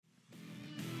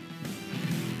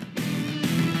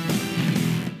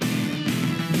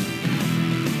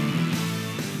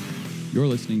You're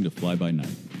listening to Fly By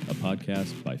Night, a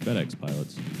podcast by FedEx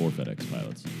pilots for FedEx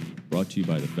pilots, brought to you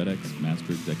by the FedEx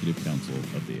Master Executive Council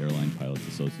of the Airline Pilots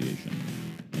Association.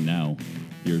 And now,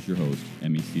 here's your host,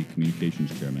 MEC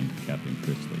Communications Chairman, Captain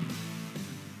Chris Lee.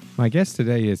 My guest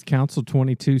today is Council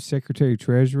 22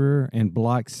 Secretary-Treasurer and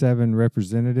Block 7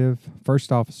 Representative,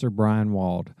 First Officer Brian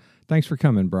Wald. Thanks for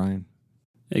coming, Brian.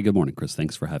 Hey, good morning, Chris.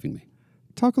 Thanks for having me.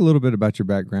 Talk a little bit about your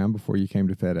background before you came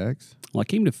to FedEx. Well, I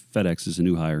came to FedEx as a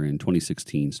new hire in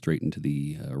 2016, straight into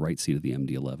the right seat of the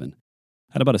MD-11.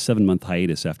 Had about a 7-month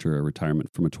hiatus after a retirement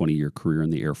from a 20-year career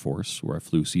in the Air Force, where I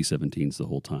flew C-17s the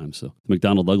whole time. So the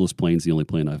McDonnell Douglas plane's the only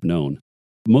plane I've known.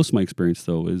 Most of my experience,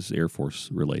 though, is Air Force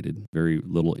related. Very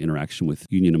little interaction with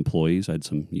union employees. I had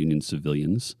some union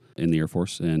civilians in the Air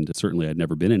Force, and certainly I'd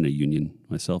never been in a union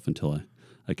myself until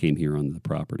I came here on the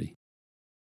property.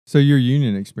 So your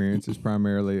union experience is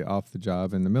primarily off the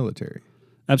job in the military?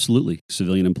 Absolutely.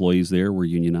 Civilian employees there were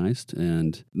unionized,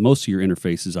 and most of your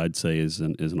interfaces, I'd say, is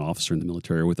an officer in the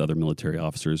military or with other military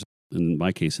officers. In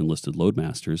my case, enlisted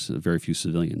loadmasters, very few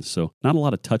civilians. So not a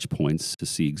lot of touch points to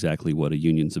see exactly what a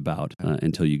union's about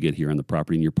until you get here on the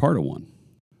property and you're part of one.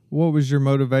 What was your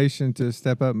motivation to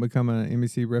step up and become an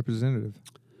MEC representative?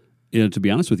 To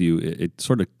be honest with you, it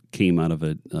sort of came out of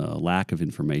a lack of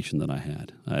information that I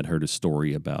had. I had heard a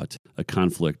story about a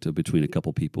conflict between a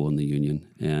couple people in the union,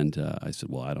 and I said,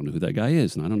 well, I don't know who that guy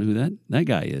is, and I don't know who that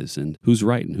guy is, and who's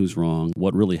right and who's wrong,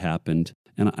 what really happened.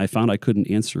 And I found I couldn't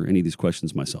answer any of these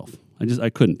questions myself. I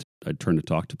couldn't. I'd turn to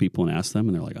talk to people and ask them,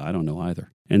 and they're like, I don't know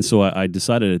either. And so I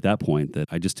decided at that point that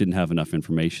I just didn't have enough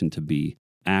information to be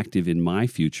active in my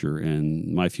future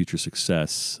and my future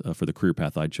success for the career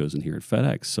path I'd chosen here at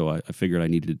FedEx. So I figured I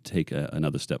needed to take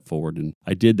another step forward. And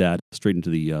I did that straight into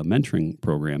the mentoring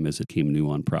program as it came new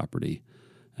on property.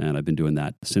 And I've been doing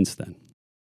that since then.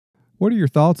 What are your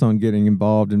thoughts on getting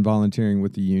involved in volunteering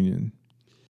with the union?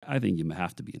 I think you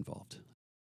have to be involved.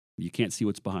 You can't see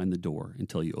what's behind the door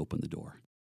until you open the door.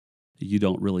 You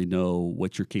don't really know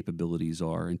what your capabilities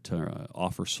are and to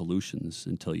offer solutions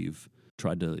until you've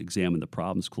tried to examine the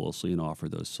problems closely and offer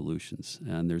those solutions.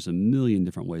 And there's a million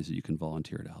different ways that you can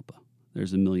volunteer at ALPA.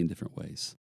 There's a million different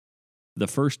ways. The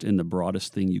first and the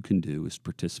broadest thing you can do is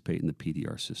participate in the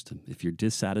PDR system. If you're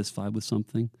dissatisfied with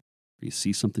something, or you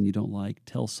see something you don't like,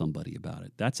 tell somebody about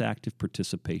it. That's active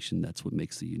participation. That's what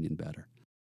makes the union better.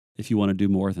 If you want to do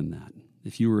more than that,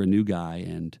 if you were a new guy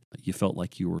and you felt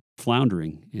like you were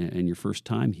floundering in your first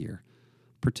time here,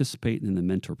 participate in the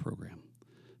mentor program.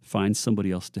 Find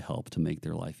somebody else to help to make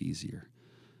their life easier.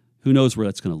 Who knows where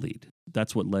that's going to lead?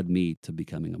 That's what led me to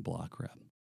becoming a block rep.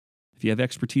 If you have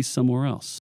expertise somewhere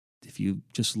else, if you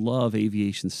just love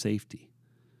aviation safety,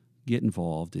 get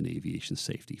involved in aviation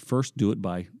safety. First, do it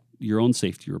by your own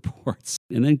safety reports,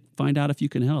 and then find out if you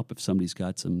can help, if somebody's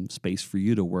got some space for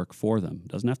you to work for them.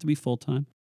 It doesn't have to be full-time.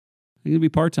 It can be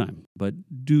part-time,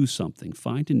 but do something.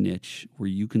 Find a niche where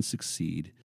you can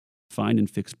succeed. Find and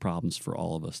fix problems for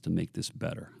all of us to make this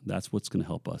better. That's what's going to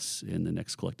help us in the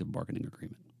next collective bargaining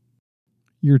agreement.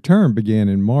 Your term began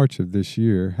in March of this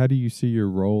year. How do you see your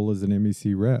role as an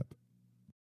MEC rep?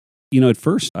 At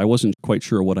first, I wasn't quite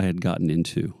sure what I had gotten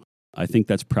into. I think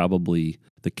that's probably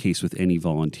the case with any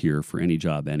volunteer for any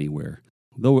job anywhere.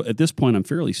 Though at this point, I'm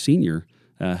fairly senior,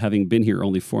 having been here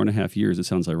only 4.5 years. It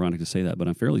sounds ironic to say that, but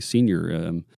I'm fairly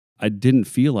senior. I didn't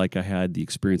feel like I had the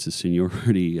experience of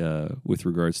seniority with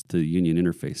regards to the union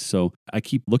interface. So I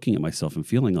keep looking at myself and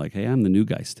feeling like, hey, I'm the new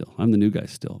guy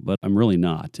still. But I'm really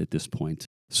not at this point.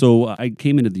 So I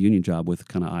came into the union job with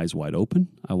kind of eyes wide open.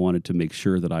 I wanted to make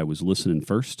sure that I was listening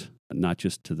first, not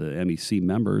just to the MEC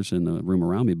members in the room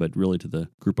around me, but really to the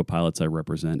group of pilots I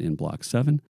represent in Block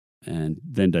 7. And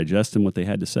then digesting what they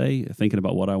had to say, thinking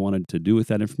about what I wanted to do with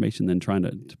that information, then trying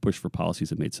to push for policies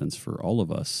that made sense for all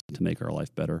of us to make our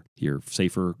life better here,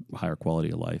 safer, higher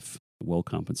quality of life, well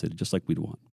compensated, just like we'd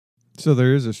want. So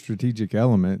there is a strategic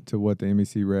element to what the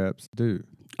MEC reps do.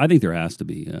 I think there has to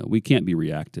be. We can't be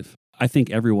reactive. I think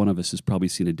every one of us has probably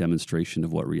seen a demonstration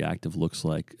of what reactive looks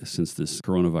like since this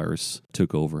coronavirus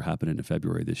took over, happening in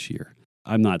February this year.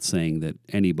 I'm not saying that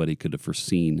anybody could have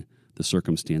foreseen the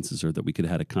circumstances or that we could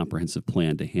have had a comprehensive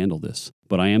plan to handle this.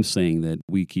 But I am saying that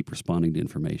we keep responding to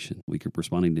information. We keep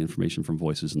responding to information from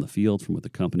voices in the field, from what the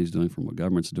company's doing, from what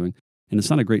government's doing. And it's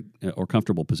not a great or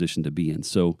comfortable position to be in.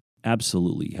 So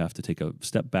absolutely, you have to take a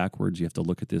step backwards. You have to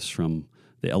look at this from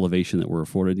the elevation that we're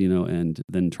afforded, and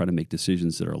then try to make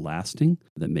decisions that are lasting,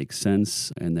 that make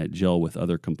sense, and that gel with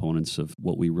other components of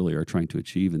what we really are trying to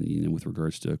achieve in the union with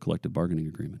regards to a collective bargaining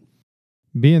agreement.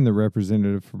 Being the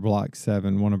representative for Block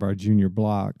 7, one of our junior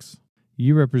blocks,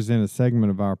 You represent a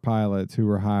segment of our pilots who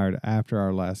were hired after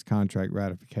our last contract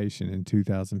ratification in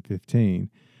 2015.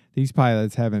 These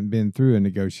pilots haven't been through a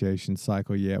negotiation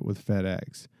cycle yet with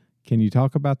FedEx. Can you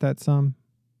talk about that some?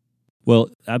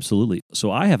 Well, absolutely. So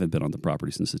I haven't been on the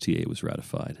property since the TA was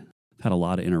ratified. I've had a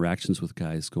lot of interactions with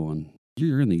guys going,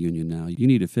 you're in the union now. You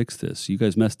need to fix this. You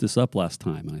guys messed this up last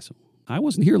time. And I said, I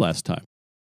wasn't here last time.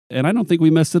 And I don't think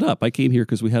we messed it up. I came here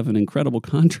because we have an incredible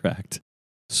contract.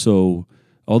 So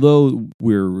although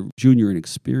we're junior in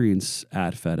experience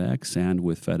at FedEx and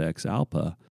with FedEx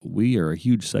ALPA, we are a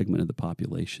huge segment of the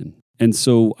population. And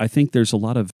so I think there's a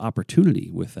lot of opportunity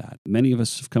with that. Many of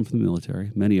us have come from the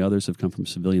military. Many others have come from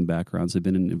civilian backgrounds. They've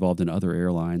been involved in other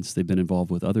airlines. They've been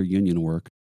involved with other union work.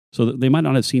 So they might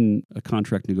not have seen a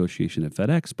contract negotiation at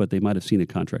FedEx, but they might have seen a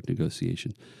contract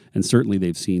negotiation. And certainly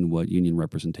they've seen what union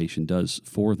representation does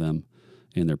for them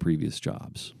in their previous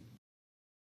jobs.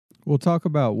 We'll talk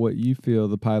about what you feel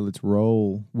the pilot's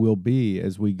role will be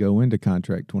as we go into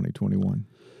Contract 2021.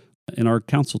 In our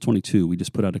Council 22, we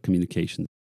just put out a communication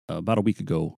about a week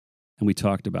ago, and we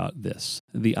talked about this.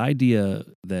 The idea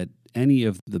that any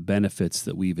of the benefits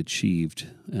that we've achieved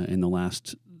in the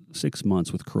last 6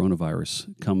 months with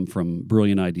coronavirus come from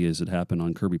brilliant ideas that happen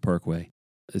on Kirby Parkway.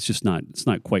 It's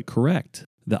not quite correct.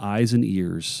 The eyes and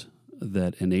ears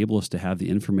that enable us to have the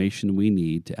information we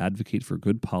need to advocate for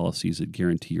good policies that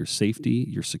guarantee your safety,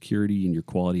 your security, and your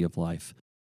quality of life,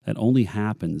 that only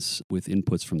happens with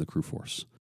inputs from the crew force.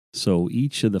 So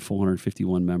each of the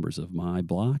 451 members of my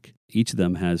block, each of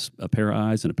them has a pair of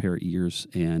eyes and a pair of ears,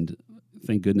 and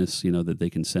thank goodness, that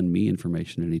they can send me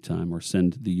information anytime or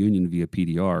send the union via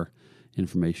PDR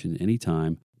information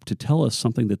anytime to tell us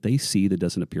something that they see that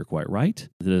doesn't appear quite right,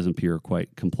 that doesn't appear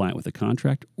quite compliant with the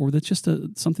contract, or that's just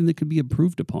something that could be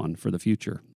improved upon for the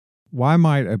future. Why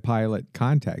might a pilot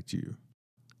contact you?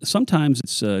 Sometimes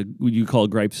it's what you call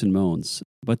gripes and moans,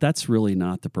 but that's really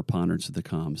not the preponderance of the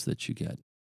comms that you get.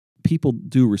 People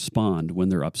do respond when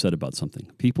they're upset about something.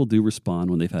 People do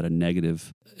respond when they've had a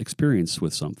negative experience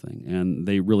with something, and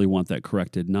they really want that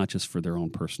corrected, not just for their own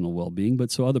personal well-being,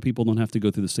 but so other people don't have to go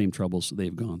through the same troubles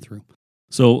they've gone through.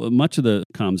 So much of the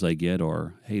comms I get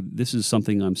are, hey, this is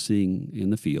something I'm seeing in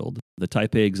the field. The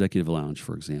Type A Executive Lounge,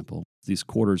 for example. These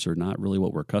quarters are not really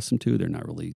what we're accustomed to. They're not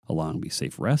really allowing me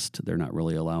safe rest. They're not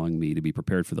really allowing me to be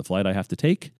prepared for the flight I have to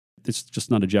take. It's just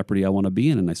not a jeopardy I want to be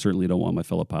in, and I certainly don't want my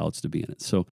fellow pilots to be in it.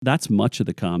 So that's much of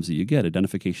the comms that you get,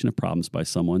 identification of problems by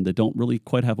someone that don't really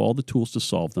quite have all the tools to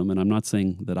solve them. And I'm not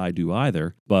saying that I do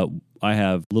either, but I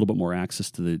have a little bit more access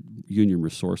to the union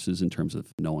resources in terms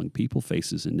of knowing people,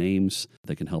 faces, and names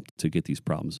that can help to get these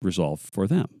problems resolved for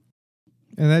them.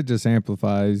 And that just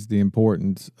amplifies the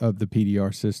importance of the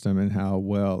PDR system and how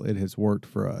well it has worked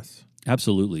for us.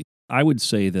 Absolutely. I would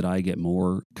say that I get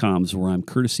more comms where I'm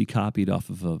courtesy copied off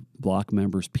of a block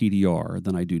member's PDR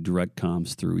than I do direct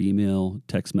comms through email,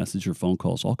 text message, or phone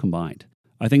calls, all combined.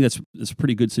 I think that's a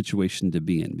pretty good situation to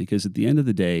be in, because at the end of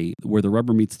the day, where the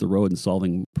rubber meets the road in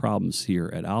solving problems here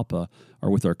at ALPA are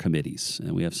with our committees.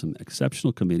 And we have some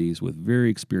exceptional committees with very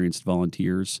experienced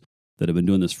volunteers that have been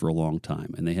doing this for a long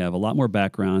time. And they have a lot more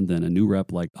background than a new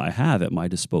rep like I have at my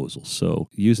disposal. So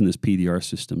using this PDR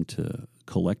system to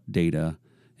collect data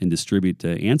and distribute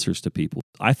answers to people,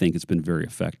 I think it's been very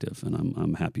effective, and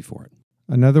I'm happy for it.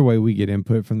 Another way we get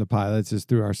input from the pilots is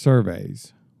through our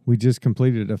surveys. We just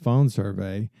completed a phone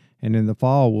survey, and in the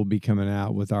fall we'll be coming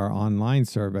out with our online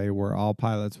survey where all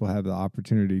pilots will have the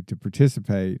opportunity to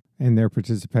participate, and their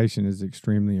participation is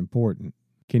extremely important.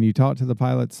 Can you talk to the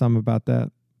pilots some about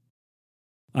that?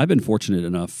 I've been fortunate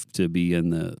enough to be in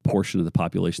the portion of the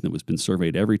population that was been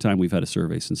surveyed every time we've had a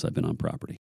survey since I've been on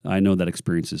property. I know that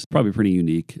experience is probably pretty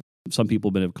unique. Some people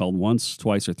have been called once,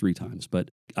 twice, or 3 times, but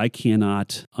I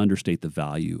cannot understate the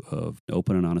value of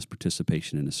open and honest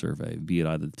participation in a survey, be it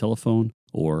either the telephone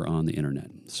or on the internet.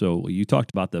 So you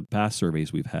talked about the past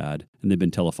surveys we've had, and they've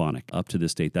been telephonic. Up to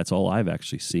this date, that's all I've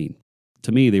actually seen.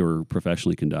 To me, they were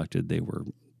professionally conducted. They were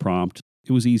prompt.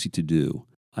 It was easy to do.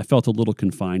 I felt a little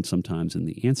confined sometimes in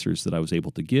the answers that I was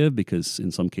able to give, because in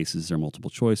some cases they're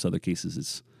multiple choice, other cases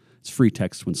it's free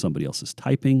text when somebody else is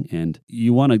typing, and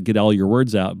you want to get all your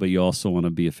words out, but you also want to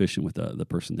be efficient with the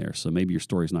person there. So maybe your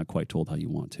story's not quite told how you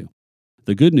want to.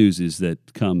 The good news is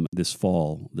that come this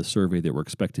fall, the survey that we're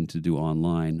expecting to do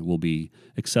online will be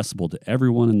accessible to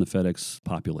everyone in the FedEx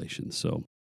population. So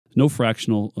no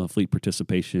fractional fleet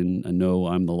participation. I know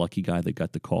I'm the lucky guy that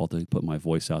got the call to put my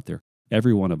voice out there.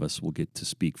 Every one of us will get to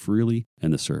speak freely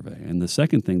in the survey. And the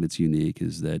second thing that's unique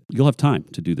is that you'll have time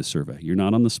to do the survey. You're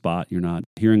not on the spot. You're not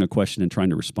hearing a question and trying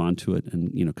to respond to it.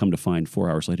 And, come to find 4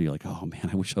 hours later, you're like, oh man,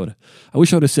 I wish I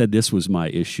would have said this was my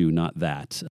issue, not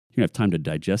that. You're going to have time to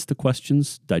digest the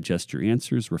questions, digest your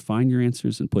answers, refine your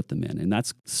answers, and put them in. And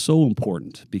that's so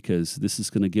important because this is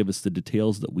going to give us the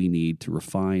details that we need to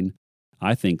refine,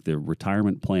 I think, the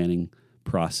retirement planning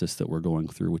process that we're going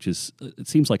through, which is, it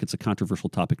seems like it's a controversial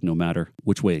topic no matter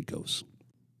which way it goes.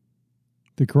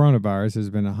 The coronavirus has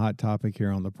been a hot topic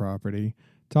here on the property.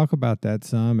 Talk about that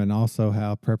some and also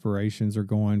how preparations are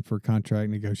going for contract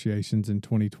negotiations in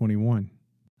 2021.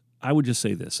 I would just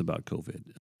say this about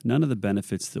COVID. None of the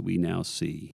benefits that we now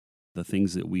see, the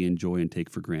things that we enjoy and take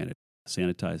for granted,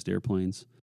 sanitized airplanes,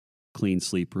 clean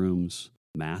sleep rooms,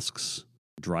 masks,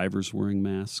 drivers wearing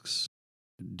masks,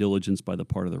 diligence by the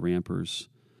part of the rampers,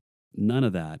 none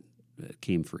of that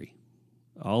came free.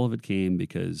 All of it came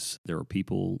because there are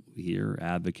people here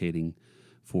advocating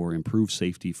for improved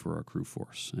safety for our crew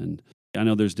force. And I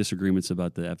know there's disagreements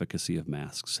about the efficacy of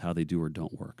masks, how they do or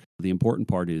don't work. The important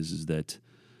part is that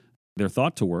they're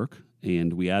thought to work,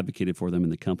 and we advocated for them,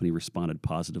 and the company responded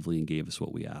positively and gave us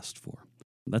what we asked for.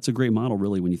 That's a great model,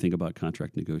 really, when you think about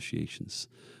contract negotiations.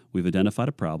 We've identified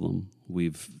a problem.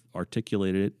 We've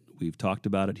articulated it. We've talked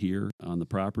about it here on the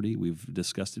property. We've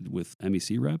discussed it with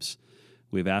MEC reps.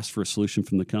 We've asked for a solution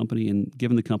from the company and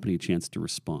given the company a chance to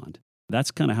respond.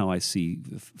 That's kind of how I see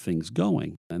things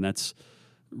going, and that's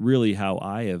really how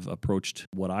I have approached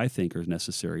what I think are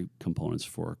necessary components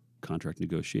for contract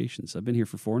negotiations. I've been here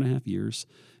for 4.5 years.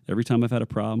 Every time I've had a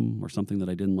problem or something that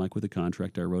I didn't like with a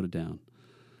contract, I wrote it down.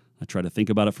 I try to think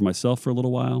about it for myself for a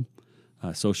little while.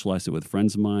 I socialized it with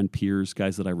friends of mine, peers,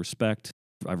 guys that I respect.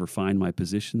 I've refined my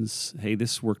positions. Hey,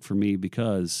 this worked for me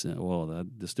because,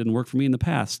 this didn't work for me in the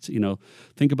past.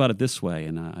 Think about it this way.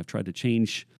 And I've tried to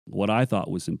change what I thought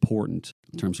was important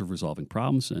in terms of resolving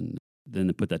problems and then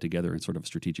to put that together in sort of a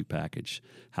strategic package.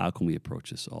 How can we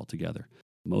approach this all together?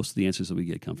 Most of the answers that we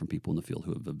get come from people in the field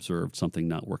who have observed something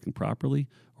not working properly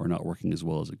or not working as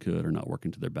well as it could or not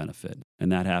working to their benefit.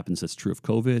 And that happens. That's true of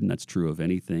COVID, and that's true of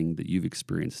anything that you've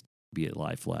experienced, be it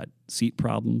lie flat seat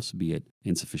problems, be it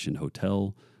insufficient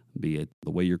hotel, be it the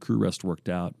way your crew rest worked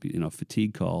out,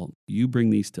 fatigue call. You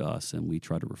bring these to us, and we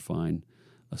try to refine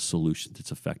a solution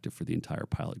that's effective for the entire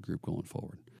pilot group going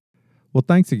forward. Well,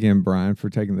 thanks again, Brian, for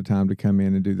taking the time to come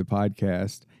in and do the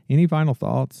podcast. Any final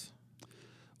thoughts?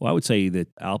 Well, I would say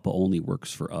that ALPA only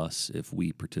works for us if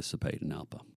we participate in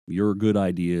ALPA. Your good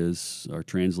ideas are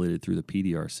translated through the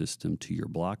PDR system to your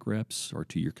block reps or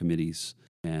to your committees,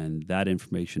 and that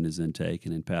information is then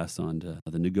taken and passed on to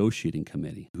the negotiating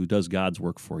committee, who does God's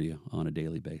work for you on a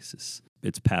daily basis.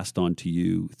 It's passed on to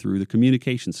you through the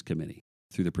communications committee,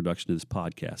 through the production of this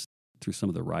podcast, through some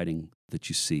of the writing that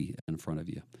you see in front of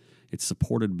you. It's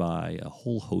supported by a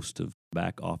whole host of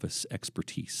back office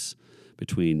expertise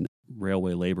between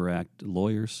Railway Labor Act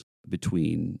lawyers,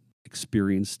 between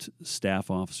experienced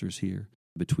staff officers here,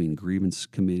 between grievance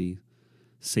committee,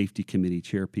 safety committee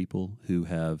chair people who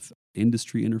have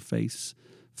industry interface,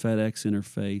 FedEx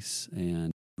interface,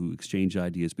 and who exchange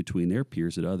ideas between their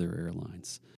peers at other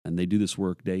airlines. And they do this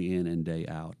work day in and day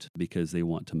out because they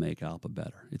want to make ALPA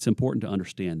better. It's important to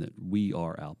understand that we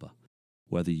are ALPA,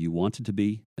 whether you wanted to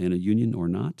be in a union or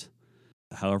not,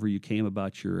 however you came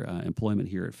about your employment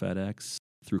here at FedEx,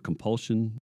 through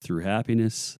compulsion, through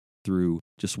happiness, through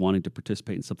just wanting to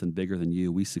participate in something bigger than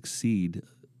you. We succeed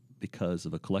because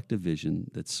of a collective vision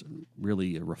that's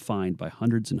really refined by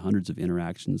hundreds and hundreds of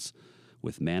interactions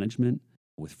with management,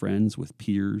 with friends, with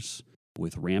peers,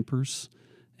 with rampers,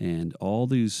 and all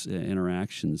these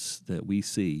interactions that we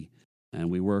see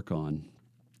and we work on,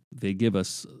 they give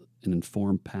us an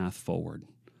informed path forward,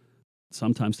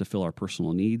 sometimes to fill our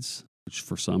personal needs, which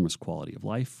for some is quality of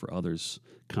life, for others,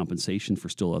 compensation, for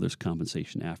still others,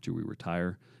 compensation after we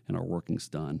retire and our working's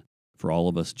done. For all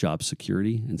of us, job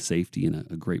security and safety and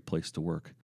a great place to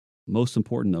work. Most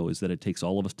important, though, is that it takes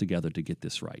all of us together to get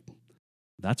this right.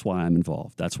 That's why I'm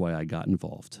involved. That's why I got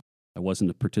involved. I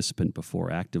wasn't a participant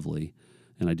before actively,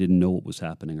 and I didn't know what was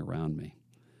happening around me.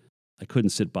 I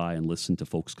couldn't sit by and listen to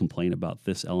folks complain about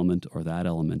this element or that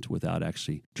element without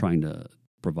actually trying to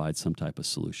provide some type of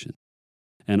solution.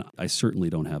 And I certainly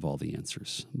don't have all the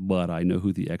answers, but I know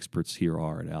who the experts here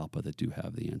are at ALPA that do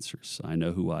have the answers. I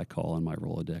know who I call on my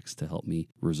Rolodex to help me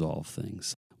resolve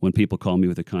things. When people call me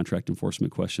with a contract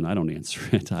enforcement question, I don't answer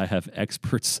it. I have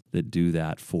experts that do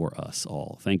that for us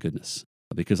all, thank goodness,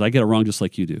 because I get it wrong just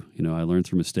like you do. I learn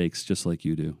through mistakes just like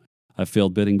you do. I've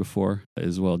failed bidding before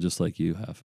as well, just like you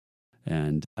have.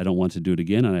 And I don't want to do it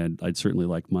again, and I'd certainly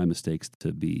like my mistakes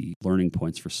to be learning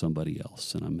points for somebody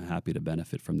else, and I'm happy to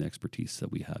benefit from the expertise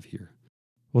that we have here.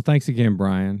 Well, thanks again,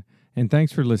 Brian, and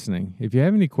thanks for listening. If you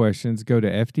have any questions, go to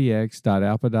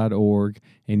fdx.alpa.org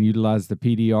and utilize the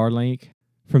PDR link.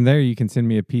 From there, you can send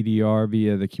me a PDR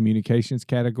via the communications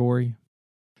category.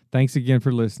 Thanks again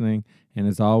for listening, and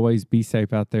as always, be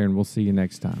safe out there, and we'll see you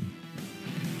next time.